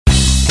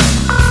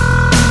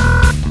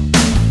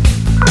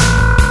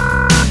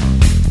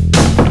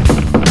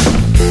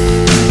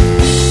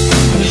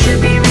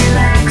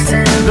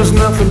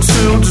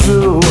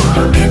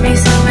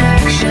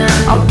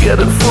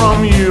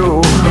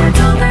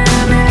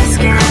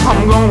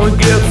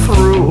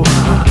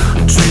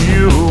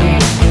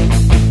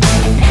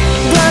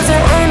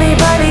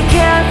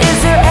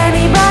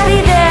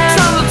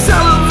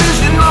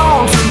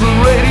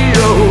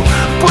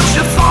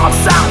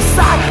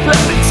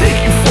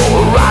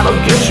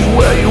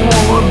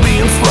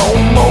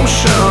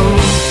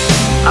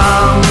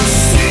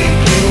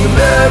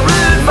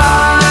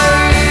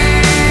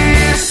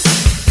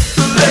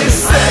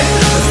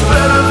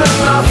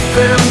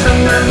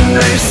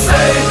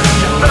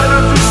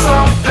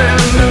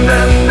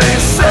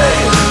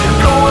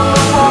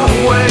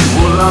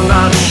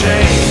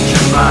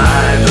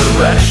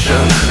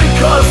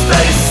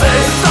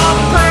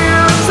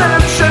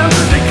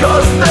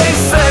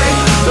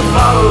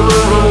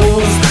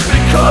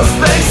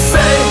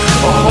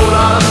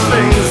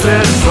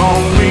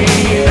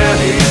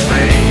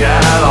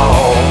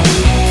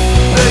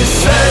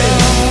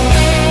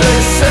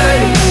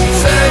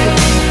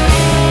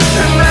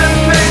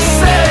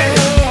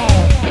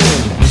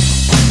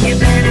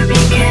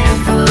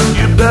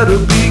better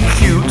be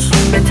cute.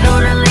 You're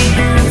totally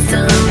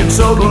handsome. You're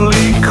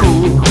totally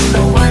cool.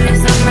 But what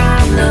is the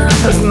problem?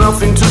 Has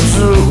nothing to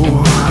do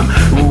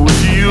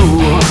with you.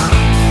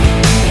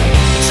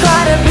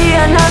 Try to be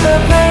another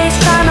place,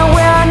 trying to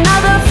wear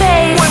another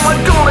face. When am I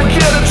gonna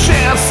get a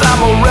chance?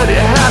 I've already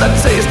had a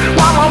taste.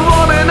 Why am I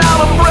running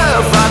out of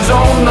breath? I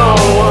don't know.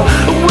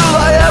 Will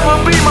I ever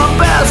be my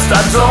best?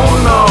 I don't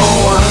know.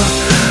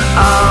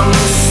 I'm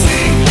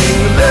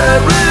seeking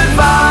their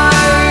advice.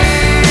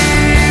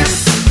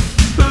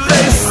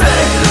 They say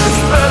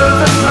it's better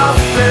than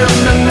nothing,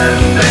 and then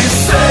they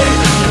say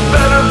you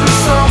better do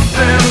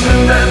something,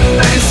 and then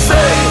they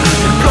say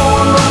you're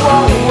going the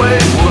wrong way.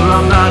 Well,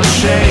 I'm not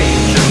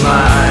changing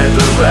my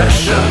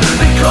direction,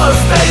 because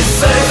they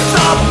say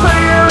stop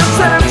paying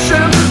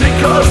attention,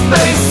 because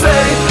they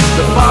say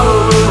to follow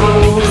the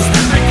rules,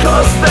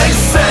 because they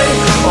say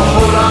a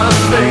whole lot of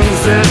things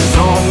that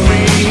don't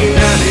mean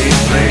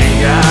anything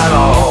at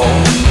all.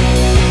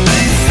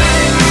 They say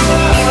a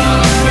whole lot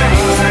of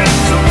things that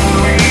don't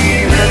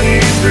mean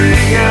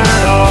anything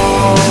at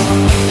all.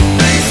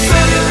 They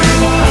say a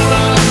whole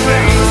lot of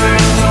things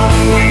that don't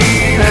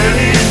mean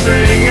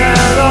anything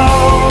at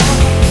all.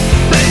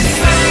 They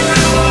say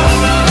a whole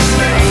lot of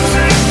things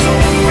that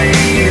don't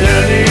mean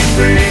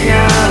anything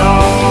at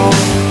all.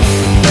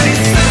 They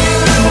say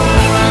a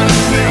whole lot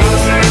of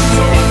things that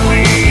don't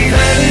mean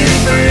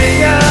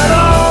anything at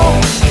all.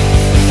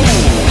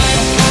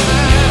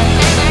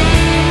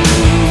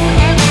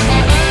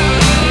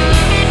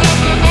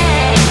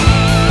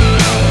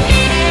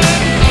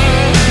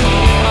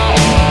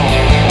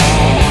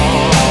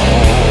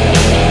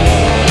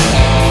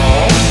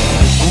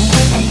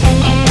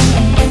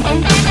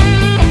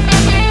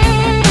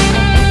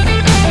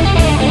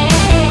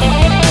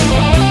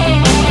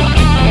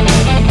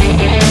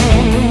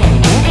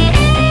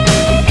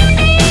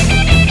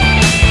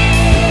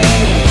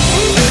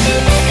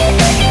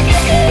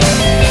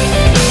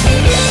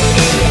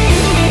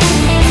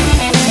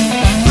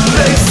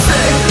 They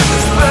say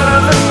it's better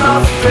than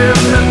nothing,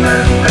 and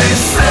then they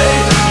say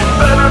you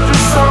better do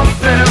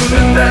something,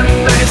 and then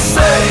they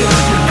say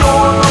you're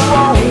going the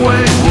wrong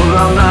way. Well,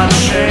 I'm not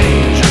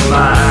changing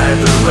my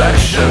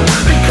direction,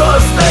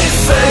 because they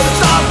say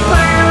stop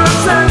paying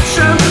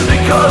attention,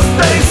 because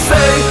they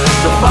say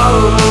to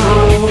follow the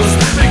rules,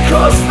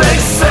 because